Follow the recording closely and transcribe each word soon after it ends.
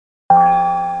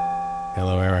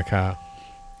Hello, Erica.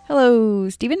 Hello,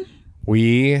 Stephen.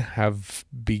 We have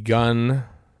begun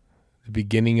the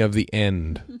beginning of the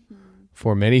end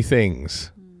for many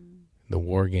things. The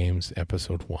War Games,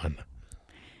 Episode 1.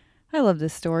 I love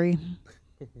this story.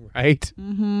 Right?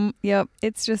 Yep.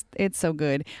 It's so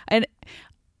good. And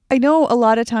I know a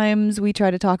lot of times we try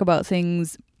to talk about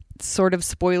things sort of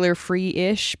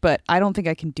spoiler-free-ish, but I don't think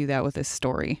I can do that with this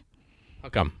story. How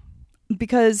come?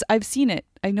 Because I've seen it.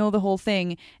 I know the whole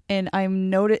thing, and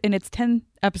and it's 10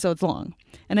 episodes long.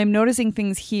 And I'm noticing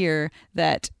things here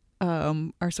that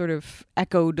are sort of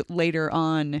echoed later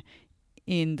on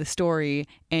in the story,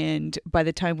 and by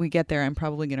the time we get there, I'm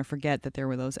probably going to forget that there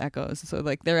were those echoes. So,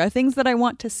 like, there are things that I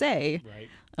want to say.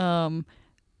 Right.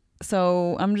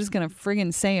 So I'm just going to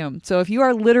friggin' say them. So if you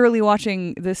are literally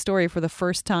watching this story for the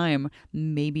first time,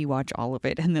 maybe watch all of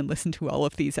it and then listen to all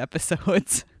of these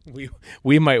episodes.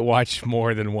 We might watch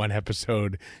more than one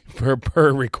episode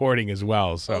per recording as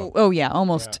well. So yeah,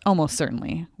 almost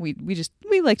certainly. We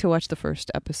like to watch the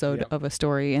first episode of a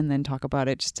story and then talk about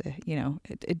it, just to,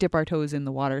 dip our toes in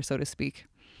the water, so to speak.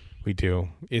 we do.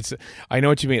 I know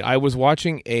what you mean. I was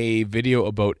watching a video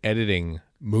about editing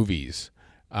movies.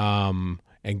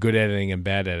 And good editing and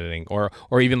bad editing, or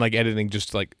even like editing,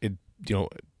 just like it,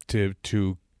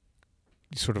 to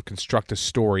sort of construct a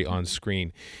story on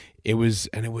screen. They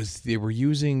were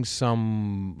using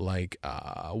some like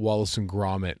Wallace and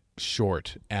Gromit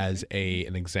short as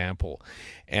an example,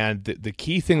 and the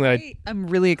key thing that I'm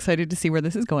really excited to see where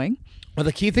this is going. Well,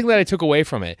 the key thing that I took away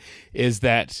from it is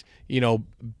that,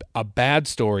 a bad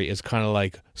story is kind of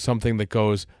like something that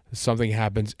goes, something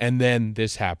happens, and then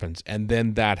this happens, and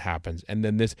then that happens, and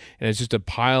then this, and it's just a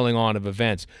piling on of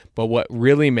events. But what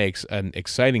really makes an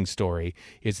exciting story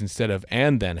is instead of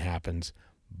 "and then happens,"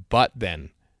 but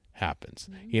then happens.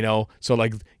 So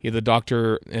like the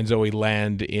Doctor and Zoe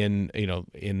land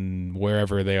in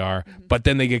wherever they are, but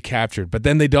then they get captured, but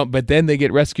then they don't, but then they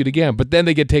get rescued again, but then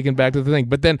they get taken back to the thing,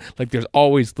 but then like there's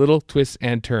always little twists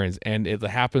and turns, and it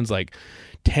happens like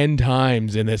 10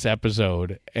 times in this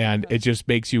episode, and it just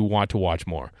makes you want to watch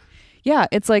more. Yeah,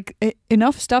 it's like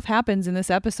enough stuff happens in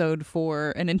this episode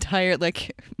for an entire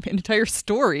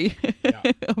story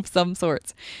of some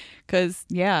sorts. Because,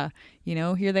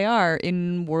 here they are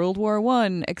in World War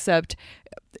I, except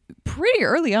pretty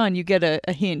early on you get a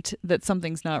hint that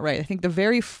something's not right. I think the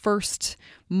very first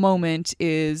moment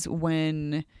is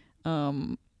when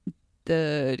the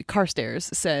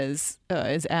Carstairs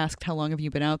is asked, how long have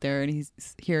you been out there? And he's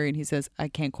here and he says, I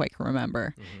can't quite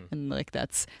remember. And like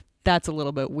that's a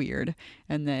little bit weird.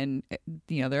 And then,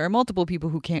 there are multiple people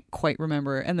who can't quite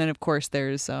remember. And then, of course,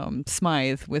 there's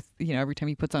Smythe with, every time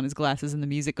he puts on his glasses and the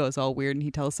music goes all weird and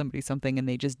he tells somebody something and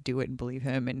they just do it and believe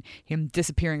him, and him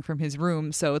disappearing from his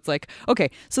room. So it's like, okay,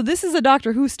 so this is a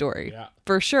Doctor Who story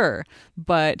for sure.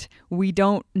 But we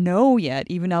don't know yet,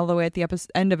 even all the way at the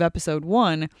end of episode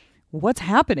 1, what's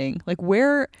happening. Like,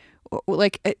 where...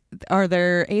 Like, are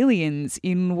there aliens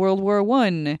in World War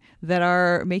I that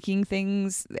are making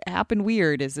things happen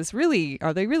weird?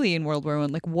 Are they really in World War I?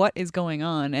 Like, what is going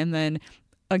on? And then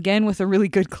again with a really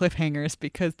good cliffhangers,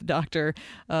 because the Doctor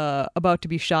about to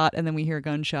be shot and then we hear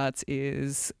gunshots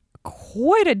is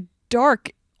quite a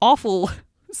dark, awful,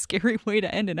 scary way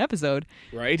to end an episode.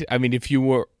 Right? I mean, if you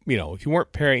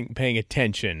weren't paying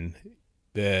attention,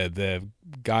 the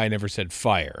guy never said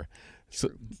fire. So,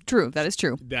 true, that is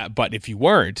true. But if you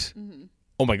weren't,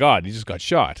 oh my God, you just got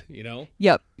shot,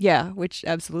 Yep, yeah, which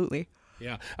absolutely.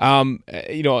 Yeah. And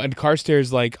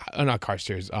Carstairs, not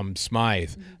Carstairs,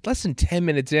 Smythe, less than 10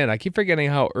 minutes in, I keep forgetting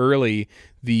how early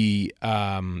the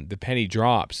penny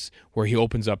drops, where he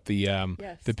opens up the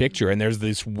picture, and there's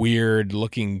this weird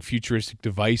looking futuristic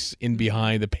device in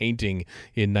behind the painting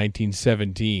in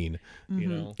 1917,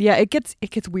 Yeah, it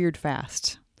gets weird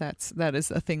fast. That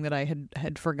is a thing that I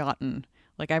had forgotten.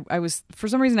 Like, I was, for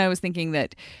some reason I was thinking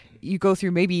that you go through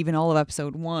maybe even all of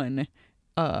episode 1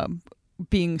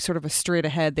 being sort of a straight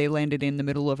ahead, they landed in the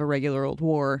middle of a regular old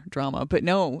war drama. But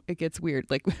no, it gets weird.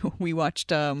 Like, we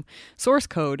watched Source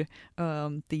Code,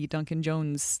 the Duncan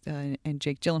Jones and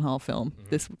Jake Gyllenhaal film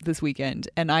this weekend,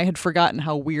 and I had forgotten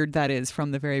how weird that is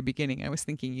from the very beginning. I was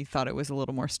thinking you thought it was a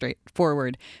little more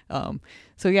straightforward.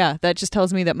 So yeah, that just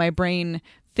tells me that my brain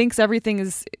thinks everything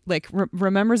is like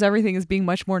remembers everything as being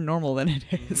much more normal than it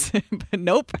is. But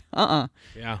nope.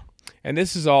 Yeah. And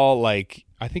this is all like,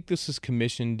 I think this was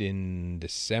commissioned in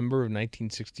December of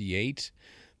 1968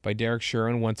 by Derek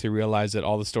Sherwin, once they realized that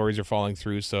all the stories are falling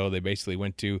through. So they basically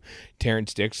went to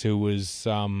Terrence Dicks, who was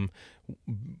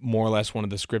more or less one of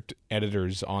the script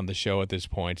editors on the show at this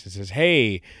point, and says,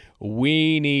 "Hey,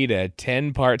 we need a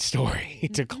 10-part story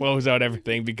to close out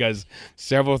everything because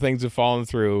several things have fallen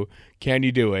through. Can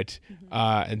you do it?"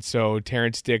 And so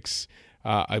Terrence Dicks,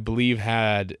 I believe,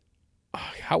 had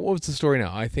what was the story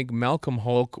now? I think Malcolm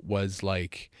Hulke was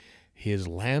like his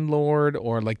landlord,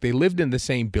 or like they lived in the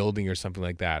same building or something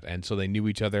like that, and so they knew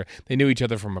each other. They knew each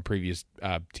other from a previous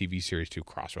TV series too,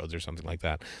 Crossroads or something like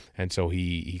that. And so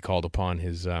he called upon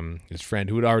his friend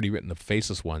who had already written The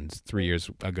Faceless Ones 3 years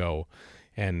ago,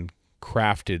 and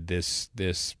crafted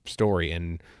this story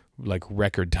in like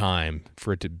record time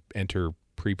for it to enter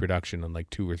pre-production in like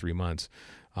 2 or 3 months.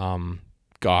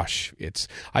 Gosh,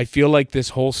 I feel like this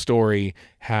whole story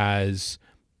has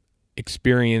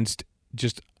experienced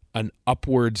just an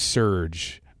upward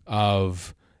surge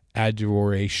of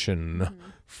adoration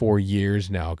for years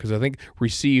now, because I think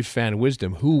received fan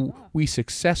wisdom, who we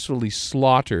successfully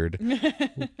slaughtered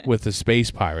with the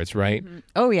Space Pirates, right?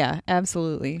 Oh yeah,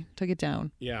 absolutely, took it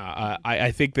down. Yeah,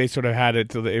 I think they sort of had it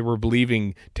till they were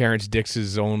believing Terrence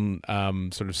Dicks' own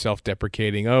sort of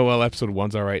self-deprecating, oh well, episode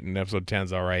 1's all right and episode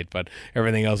 10's all right, but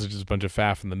everything else is just a bunch of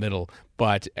faff in the middle.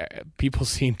 But people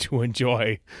seem to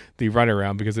enjoy the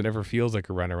runaround because it never feels like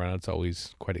a runaround. It's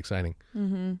always quite exciting.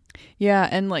 Yeah,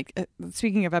 and like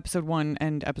speaking of episode 1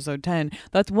 and episode 10,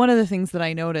 that's one of the things that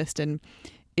I noticed, and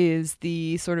is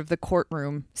the sort of the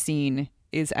courtroom scene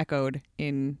is echoed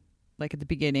in like at the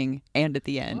beginning and at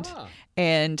the end.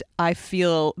 And I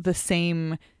feel the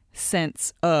same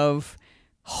sense of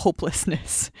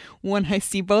hopelessness when I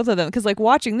see both of them, because like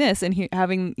watching this and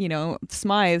having, you know,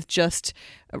 Smythe just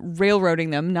railroading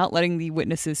them, not letting the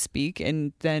witnesses speak,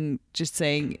 and then just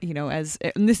saying, you know,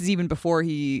 and this is even before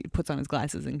he puts on his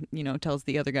glasses and, you know, tells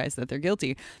the other guys that they're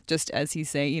guilty, just as he's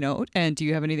saying, you know, and do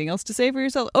you have anything else to say for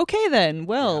yourself? Okay then,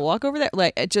 well, walk over there.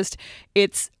 Like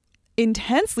it's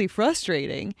intensely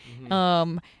frustrating.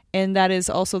 And that is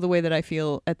also the way that I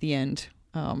feel at the end,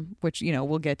 which, you know,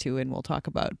 we'll get to and we'll talk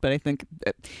about. But I think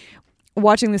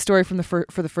watching the story from for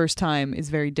the first time is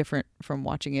very different from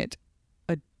watching it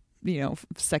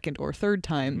second or third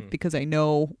time, because I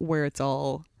know where it's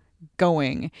all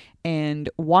going. And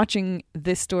watching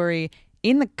this story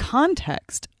in the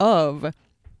context of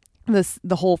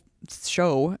the whole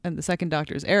show and the Second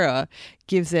Doctor's era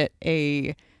gives it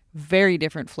a very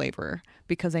different flavor,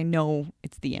 because I know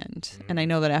it's the end. And I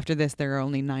know that after this there are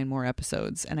only 9 more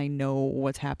episodes, and I know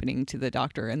what's happening to the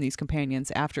Doctor and these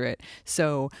companions after it.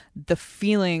 So the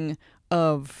feeling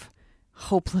of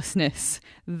hopelessness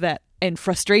and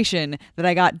frustration that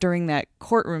I got during that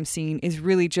courtroom scene is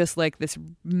really just like this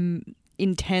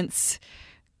intense,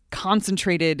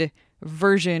 concentrated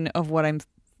version of what I'm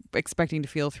expecting to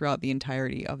feel throughout the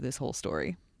entirety of this whole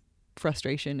story.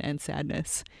 Frustration and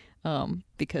sadness.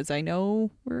 Because I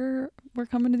know we're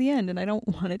coming to the end, and I don't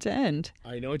want it to end.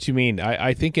 I know what you mean.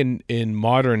 I think in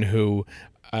modern Who,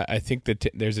 I think that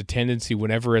there's a tendency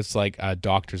whenever it's like a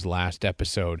Doctor's last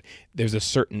episode, there's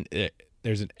an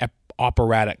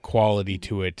operatic quality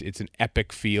to it. It's an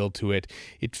epic feel to it.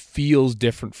 It feels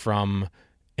different from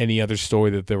any other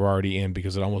story that they're already in,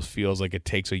 because it almost feels like it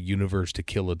takes a universe to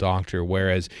kill a Doctor.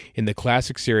 Whereas in the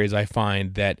classic series, I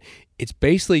find that it's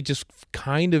basically just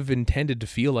kind of intended to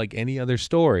feel like any other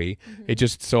story. It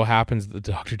just so happens that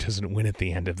the Doctor doesn't win at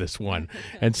the end of this one.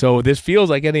 And so this feels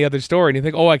like any other story. And you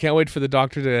think, oh, I can't wait for the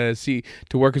Doctor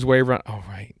to work his way around. Oh,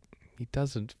 right. He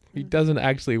doesn't. He doesn't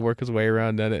actually work his way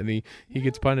around, and he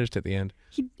gets punished at the end.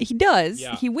 He does.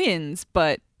 Yeah. He wins,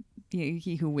 but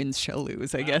he who wins shall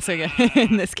lose, I guess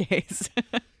in this case.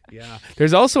 Yeah,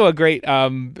 there's also a great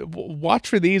watch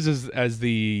for these as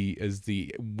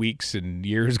the weeks and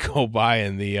years go by,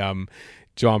 and the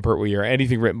John Pertwee or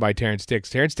anything written by Terrence Dicks.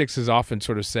 Terrence Dicks has often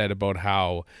sort of said about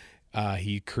how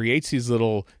he creates these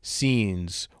little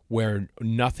scenes where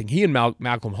nothing. He and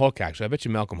Malcolm Hulke, actually, I bet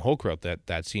you Malcolm Hulke wrote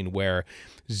that scene where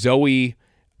Zoe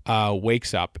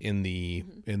wakes up in the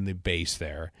base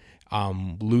there,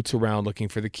 loots around looking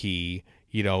for the key.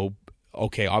 You know,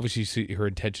 okay, obviously her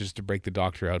intention is to break the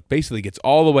Doctor out. Basically, gets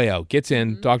all the way out, gets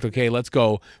in. Doctor, okay, let's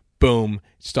go. Boom,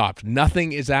 stopped.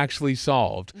 Nothing is actually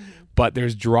solved, but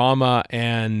there's drama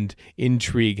and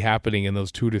intrigue happening in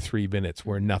those 2 to 3 minutes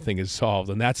where nothing is solved,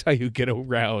 and that's how you get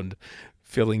around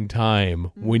filling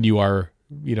time when you are,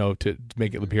 you know, to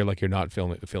make it appear like you're not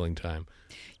filling time.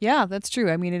 Yeah, that's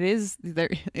true. I mean, it is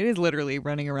literally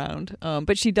running around.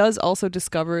 But she does also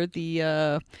discover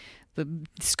the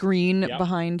screen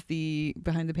behind the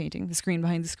painting, the screen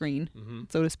behind the screen,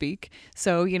 so to speak.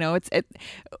 So, you know,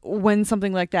 when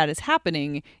something like that is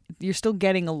happening, you're still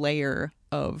getting a layer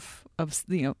of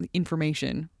you know,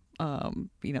 information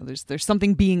there's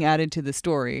something being added to the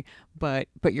story, but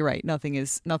you're right, nothing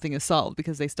is solved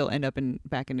because they still end up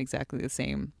back in exactly the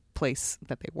same place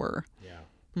that they were.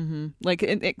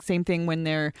 Like same thing when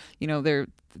they're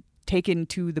taken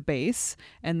to the base,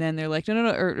 and then they're like no,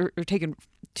 or taken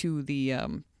to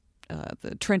the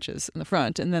trenches in the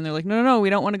front, and then they're like no, we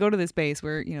don't want to go to this base.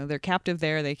 We're they're captive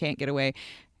there, they can't get away.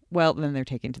 Well, then they're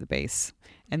taken to the base,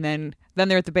 and then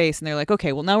they're at the base, and they're like,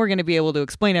 okay, well now we're going to be able to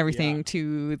explain everything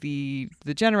to the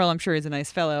general. I'm sure he's a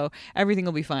nice fellow. Everything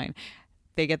will be fine.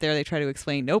 They get there, they try to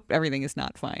explain, nope, everything is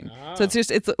not fine. So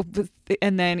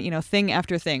and then thing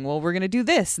after thing. Well, we're going to do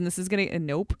this, and this is going to, and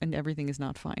nope, and everything is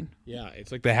not fine. Yeah,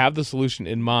 it's like they have the solution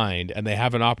in mind, and they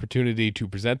have an opportunity to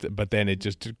present it, but then it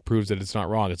just proves that it's not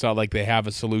wrong. It's not like they have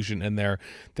a solution and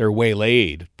they're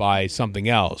waylaid by something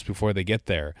else before they get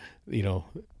there.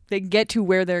 They get to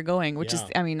where they're going, which is,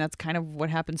 that's kind of what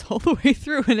happens all the way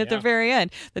through. And at the very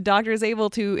end, the Doctor is able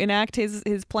to enact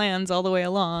his plans all the way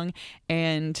along,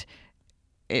 and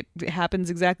it happens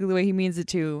exactly the way he means it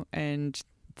to, and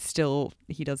still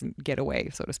he doesn't get away,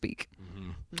 so to speak.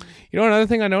 Another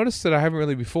thing I noticed that I haven't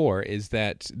really before is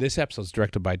that this episode is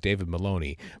directed by David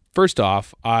Maloney. First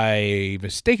off, I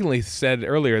mistakenly said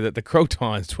earlier that The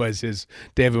Crotons was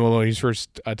David Maloney's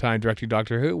first time directing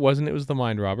Doctor Who. It wasn't. It was The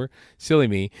Mind Robber. Silly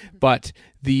me. But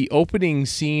the opening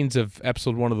scenes of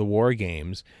episode 1 of the War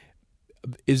Games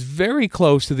is very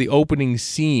close to the opening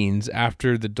scenes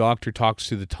after the Doctor talks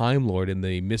to the Time Lord in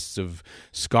the Mists of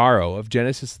Skaro of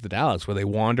Genesis of the Daleks, where they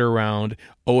wander around.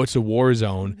 Oh, it's a war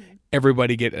zone.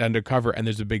 Everybody get undercover, and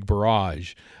there's a big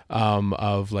barrage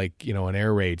of an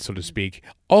air raid, so to speak.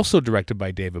 Also directed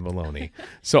by David Maloney.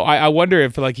 So I wonder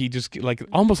if he just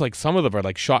almost like some of them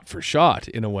are shot for shot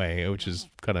in a way, which is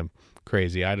kind of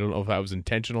crazy. I don't know if that was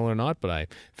intentional or not, but I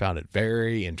found it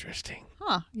very interesting.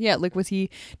 Huh. Yeah, was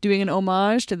he doing an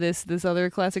homage to this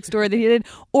other classic story that he did?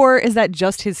 Or is that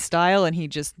just his style and he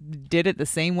just did it the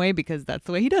same way because that's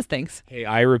the way he does things? Hey,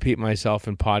 I repeat myself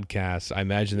in podcasts. I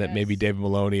imagine that maybe David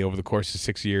Maloney over the course of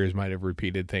 6 years might have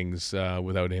repeated things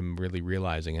without him really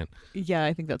realizing it. Yeah,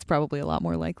 I think that's probably a lot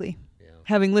more likely.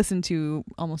 Having listened to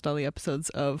almost all the episodes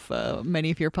of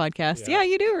many of your podcasts,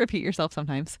 you do repeat yourself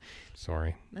sometimes.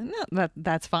 Sorry. No,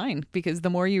 that's fine, because the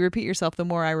more you repeat yourself, the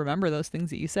more I remember those things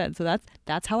that you said. So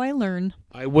that's how I learn.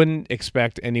 I wouldn't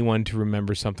expect anyone to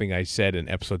remember something I said in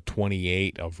episode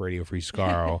 28 of Radio Free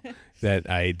Skaro that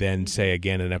I then say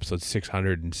again in episode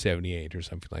 678 or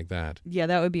something like that. Yeah,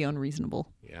 that would be unreasonable.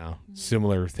 Yeah.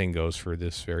 Similar thing goes for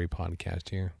this very podcast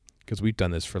here, because we've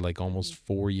done this for almost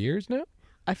 4 years now.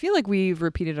 I feel like we've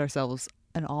repeated ourselves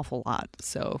an awful lot,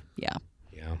 so yeah.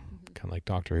 Yeah, kind of like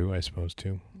Doctor Who, I suppose,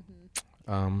 too.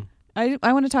 I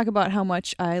want to talk about how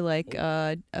much I like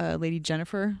Lady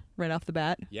Jennifer right off the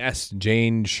bat. Yes,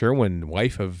 Jane Sherwin,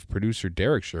 wife of producer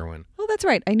Derek Sherwin. Oh, that's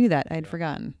right. I knew that. I'd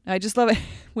forgotten. I just love it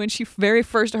when her very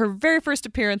first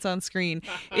appearance on screen.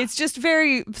 It's just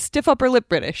very stiff upper lip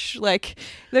British.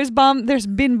 There's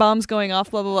been bombs going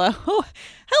off, blah blah blah. Oh,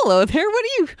 hello there.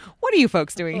 What are you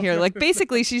folks doing here?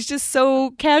 Basically, she's just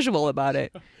so casual about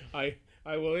it. I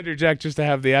will interject just to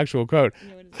have the actual quote.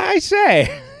 I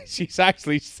say, she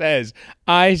actually says,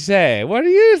 I say, what are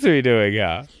you three doing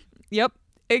here? Yep.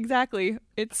 Exactly.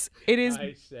 It is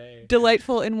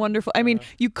delightful and wonderful. I mean,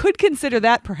 you could consider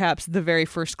that perhaps the very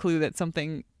first clue that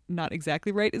something not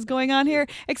exactly right is going on here,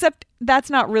 except that's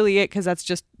not really it, because that's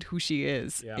just who she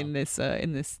is in this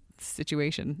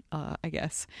situation, I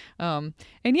guess. And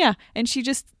she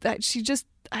just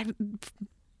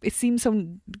it seems so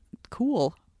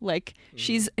cool.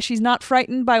 She's not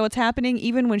frightened by what's happening,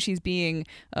 even when she's being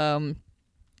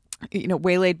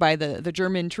waylaid by the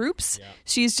German troops. Yeah.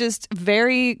 She's just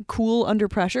very cool under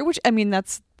pressure, which, I mean,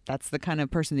 that's the kind of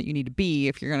person that you need to be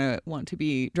if you're going to want to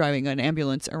be driving an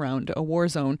ambulance around a war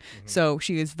zone. Mm-hmm. So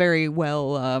she is very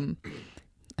well,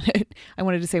 I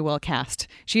wanted to say well cast.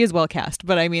 She is well cast,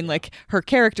 but I mean, her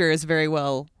character is very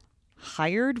well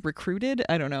recruited.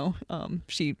 I don't know.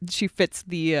 She fits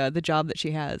the job that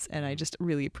she has, and I just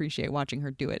really appreciate watching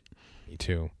her do it. Me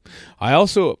too. I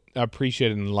also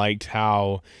appreciated and liked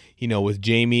how, with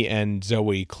Jamie and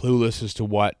Zoe clueless as to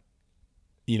what,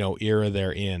 era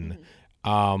they're in.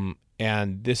 Mm-hmm.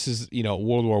 And this is,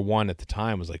 World War I at the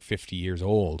time was 50 years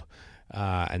old.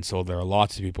 And so there are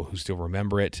lots of people who still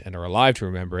remember it and are alive to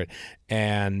remember it.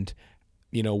 And,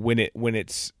 when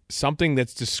it's something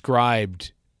that's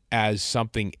described as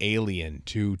something alien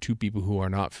to two people who are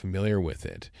not familiar with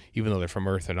it, even though they're from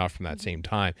Earth, they're not from that same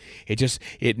time.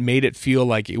 It made it feel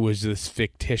like it was this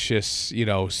fictitious,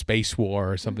 space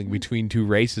war or something between two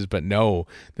races. But no,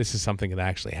 this is something that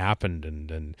actually happened.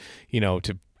 And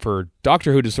for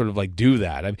Doctor Who to sort of do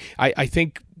that, I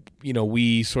think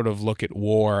we sort of look at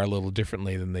war a little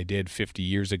differently than they did 50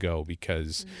 years ago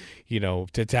because,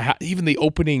 even the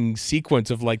opening sequence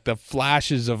of like the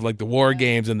flashes of like the war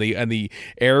games and the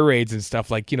air raids and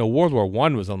stuff, like, World War I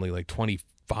was only like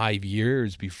 25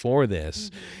 years before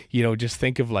this. Just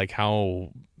think of like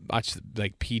how much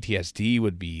like PTSD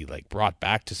would be like brought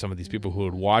back to some of these people who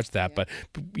would watch that, but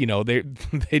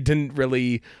they didn't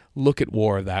really look at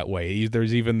war that way.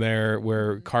 There's even there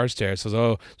where Carstairs says,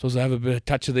 "Oh, supposed to have a bit of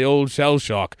touch of the old shell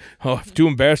shock." Oh, I'm too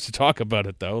embarrassed to talk about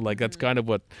it though. Like that's kind of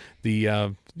what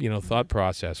the thought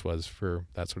process was for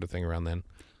that sort of thing around then.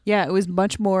 Yeah, it was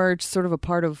much more sort of a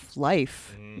part of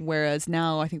life, whereas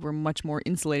now I think we're much more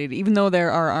insulated, even though there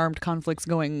are armed conflicts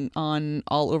going on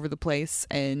all over the place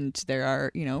and there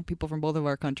are, people from both of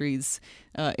our countries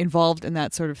involved in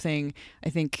that sort of thing. I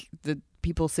think the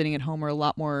people sitting at home are a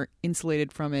lot more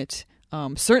insulated from it,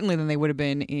 certainly than they would have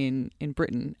been in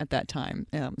Britain at that time,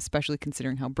 especially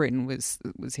considering how Britain was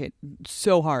hit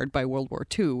so hard by World War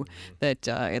II that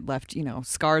it left,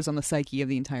 scars on the psyche of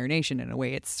the entire nation in a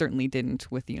way it certainly didn't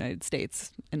with the United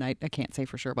States. And I can't say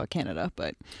for sure about Canada,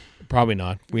 but probably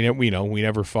not. We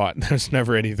never fought. There's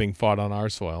never anything fought on our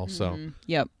soil. So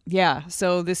Yep. Yeah.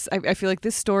 So I feel like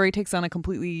this story takes on not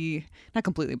completely,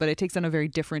 but it takes on a very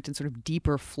different and sort of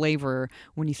deeper flavor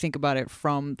when you think about it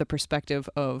from the perspective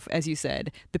of, as you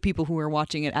said, the people who were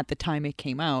watching it at the time it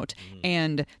came out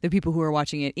and the people who were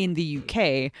watching it in the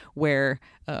UK where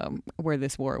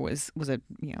this war was a,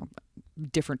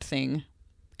 different thing.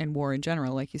 And war in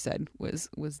general, like you said, was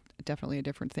definitely a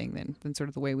different thing than sort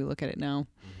of the way we look at it now.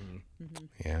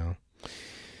 Yeah.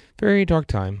 Very dark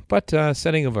time, but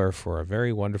setting for a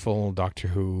very wonderful Doctor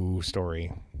Who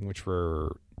story, which we're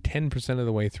 10% of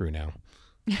the way through now.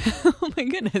 Oh my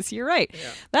goodness, you're right.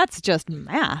 Yeah. That's just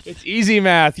math. It's easy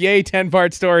math. Yay,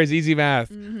 10-part stories, easy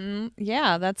math.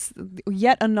 Yeah, that's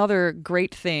yet another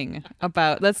great thing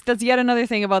about that's yet another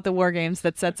thing about the War Games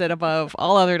that sets it above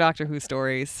all other Doctor Who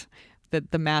stories.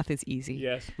 That the math is easy.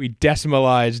 Yes. We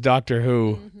decimalized Doctor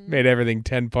Who, made everything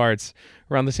 10 parts.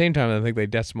 Around the same time, I think they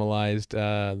decimalized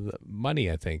the money,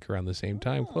 around the same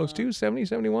time. Close to 70,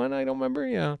 71, I don't remember,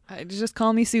 yeah. Just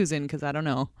call me Susan, because I don't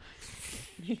know.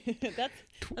 That's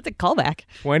a callback.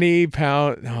 20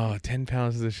 pounds, 10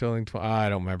 pounds of the shilling. I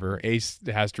don't remember. Ace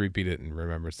has to repeat it in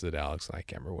remembrance to Alex, and I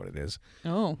can't remember what it is.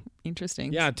 Oh,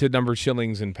 interesting. Yeah, to number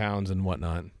shillings and pounds and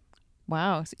whatnot.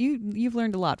 Wow, so you've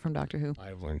learned a lot from Doctor Who.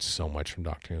 I've learned so much from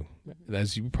Doctor Who,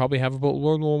 as you probably have about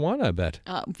World War One. I bet.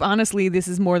 Honestly, this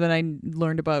is more than I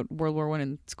learned about World War One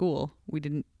in school. We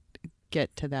didn't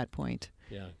get to that point.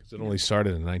 Yeah, because it only started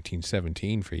in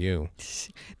 1917 for you.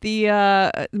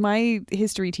 My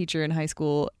history teacher in high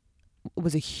school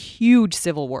was a huge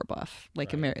Civil War buff,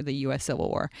 like right. The U.S. Civil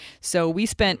War. So we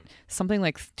spent something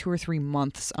like 2 or 3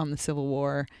 months on the Civil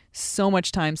War, so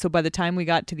much time. So by the time we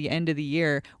got to the end of the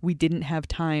year, we didn't have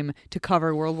time to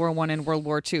cover World War I and World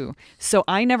War II. So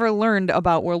I never learned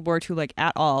about World War II like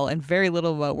at all, and very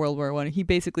little about World War I. He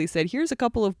basically said, here's a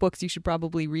couple of books, you should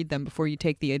probably read them before you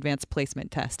take the advanced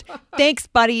placement test. Thanks,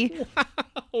 buddy.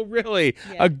 Wow, really?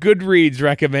 Yeah. A Goodreads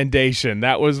recommendation.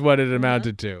 That was what it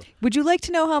amounted to. Would you like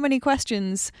to know how many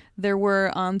questions there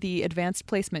were on the advanced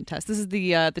placement test? This is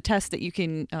the test that you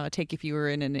can take if you were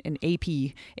in an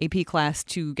AP class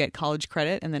to get college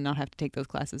credit and then not have to take those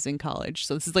classes in college.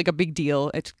 So this is like a big deal.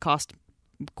 It cost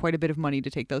quite a bit of money to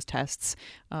take those tests.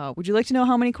 Would you like to know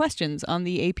how many questions on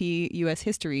the AP U.S.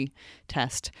 History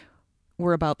test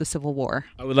were about the Civil War?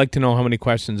 I would like to know how many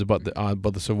questions about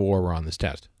the Civil War were on this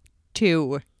test.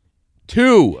 2.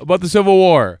 2 about the Civil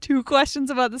War. 2 questions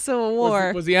about the Civil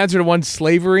War. Was the answer to one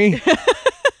slavery?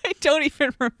 I don't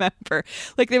even remember.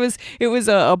 Like it was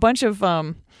a bunch of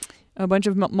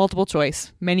multiple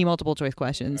choice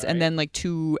questions, right. And then like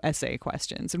 2 essay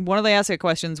questions. And one of the essay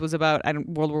questions was about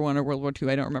World War I or World War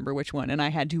II. I don't remember which one. And I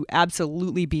had to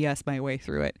absolutely BS my way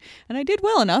through it. And I did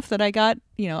well enough that I got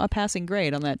a passing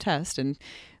grade on that test and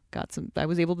I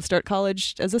was able to start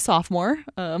college as a sophomore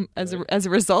as a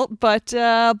result. But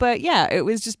yeah, it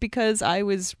was just because I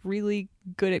was really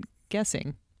good at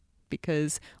guessing,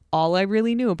 because all I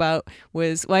really knew about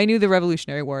was, I knew the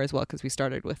Revolutionary War as well because we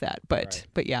started with that. But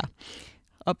yeah,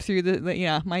 up through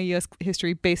my U.S.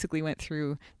 history basically went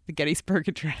through the Gettysburg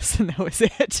Address, and that was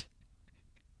it.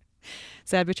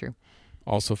 Sad but true.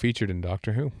 Also featured in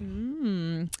Doctor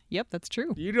Who. Yep, that's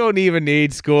true. You don't even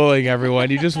need schooling,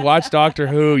 everyone. You just watch Doctor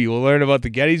Who. You will learn about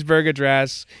the Gettysburg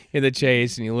Address in the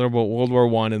chase, and you'll learn about World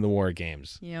War I in the war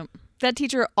games. Yep. That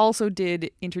teacher also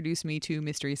did introduce me to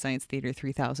Mystery Science Theater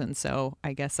 3000, so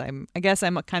I guess I'm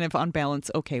kind of on balance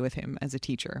okay with him as a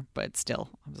teacher, but still,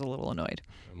 I was a little annoyed.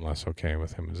 I'm less okay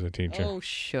with him as a teacher. Oh,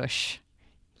 shush.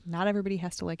 Not everybody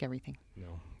has to like everything.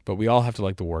 No, but we all have to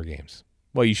like the War Games.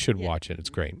 Well, you should watch it. It's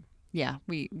great. Yeah,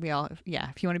 we all, yeah.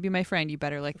 If you want to be my friend, you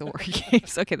better like the War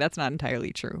Games. Okay, that's not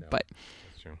entirely true, but.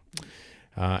 That's true.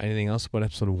 Anything else about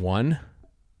episode 1?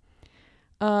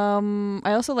 I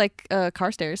also like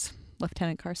Carstairs,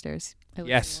 Lieutenant Carstairs. I like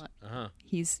Yes. him a lot.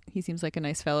 He seems like a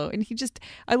nice fellow, and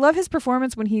I love his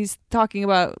performance when he's talking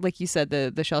about, like you said,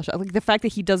 the shell shock, like the fact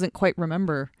that he doesn't quite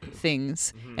remember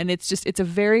things, and it's a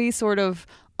very sort of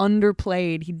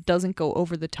underplayed. He doesn't go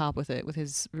over the top with it, with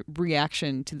his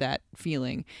reaction to that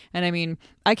feeling. And I mean,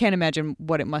 I can't imagine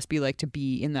what it must be like to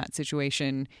be in that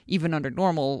situation, even under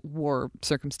normal war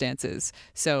circumstances.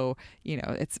 So,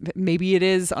 maybe it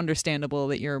is understandable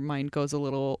that your mind goes a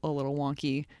little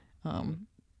wonky.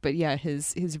 But yeah,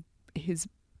 his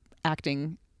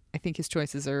acting, I think his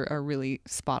choices are really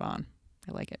spot on.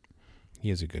 I like it.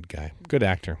 He is a good guy. Good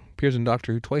actor. Appears in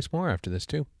Doctor Who twice more after this,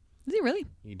 too. Is he really?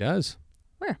 He does.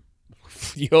 Where?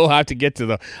 You'll have to get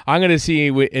to I'm going to see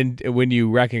when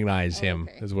you recognize him,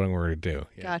 okay. is what I'm going to do.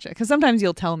 Yeah. Gotcha. Because sometimes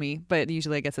you'll tell me, but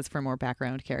usually I guess it's for more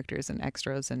background characters and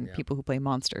extras and people who play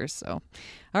monsters. So,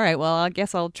 all right. Well, I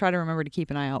guess I'll try to remember to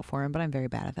keep an eye out for him, but I'm very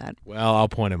bad at that. Well, I'll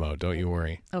point him out. Don't you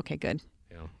worry. Okay, good.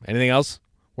 Yeah. Anything else?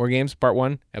 War Games, Part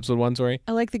 1, Episode 1, sorry?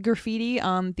 I like the graffiti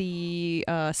on the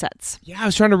sets. Yeah, I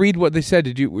was trying to read what they said.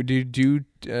 Did you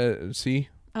see?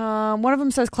 One of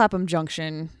them says Clapham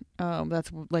Junction.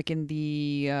 That's like in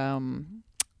the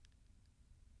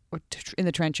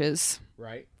trenches.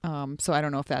 Right. So I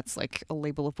don't know if that's like a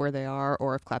label of where they are,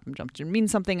 or if Clapham Junction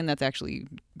means something and that's actually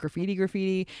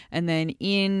graffiti. And then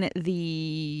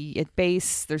at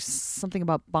base, there's something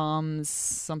about bombs,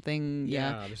 something.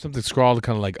 Yeah. There's something scrawled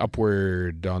kind of like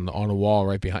upward on a wall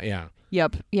right behind. Yeah.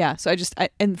 Yep. Yeah. So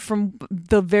and from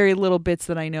the very little bits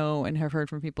that I know and have heard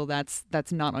from people, that's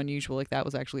not unusual. Like that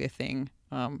was actually a thing.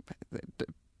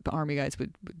 The army guys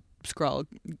would scrawl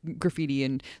graffiti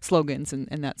and slogans and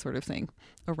that sort of thing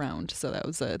around. So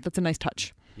that's a nice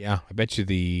touch. Yeah, I bet you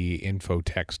the info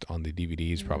text on the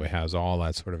DVDs probably has all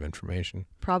that sort of information.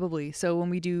 Probably. So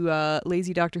when we do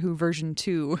Lazy Doctor Who version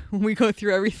 2, when we go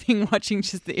through everything watching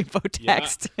just the info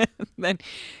text, then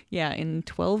in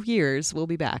 12 years we'll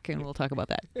be back and we'll talk about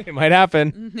that. It might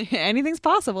happen. Anything's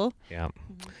possible. Yeah.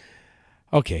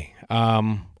 Okay.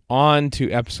 On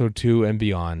to episode 2 and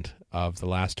beyond of The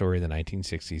Last Story of the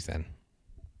 1960s then.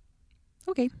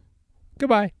 Okay.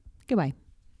 Goodbye. Goodbye.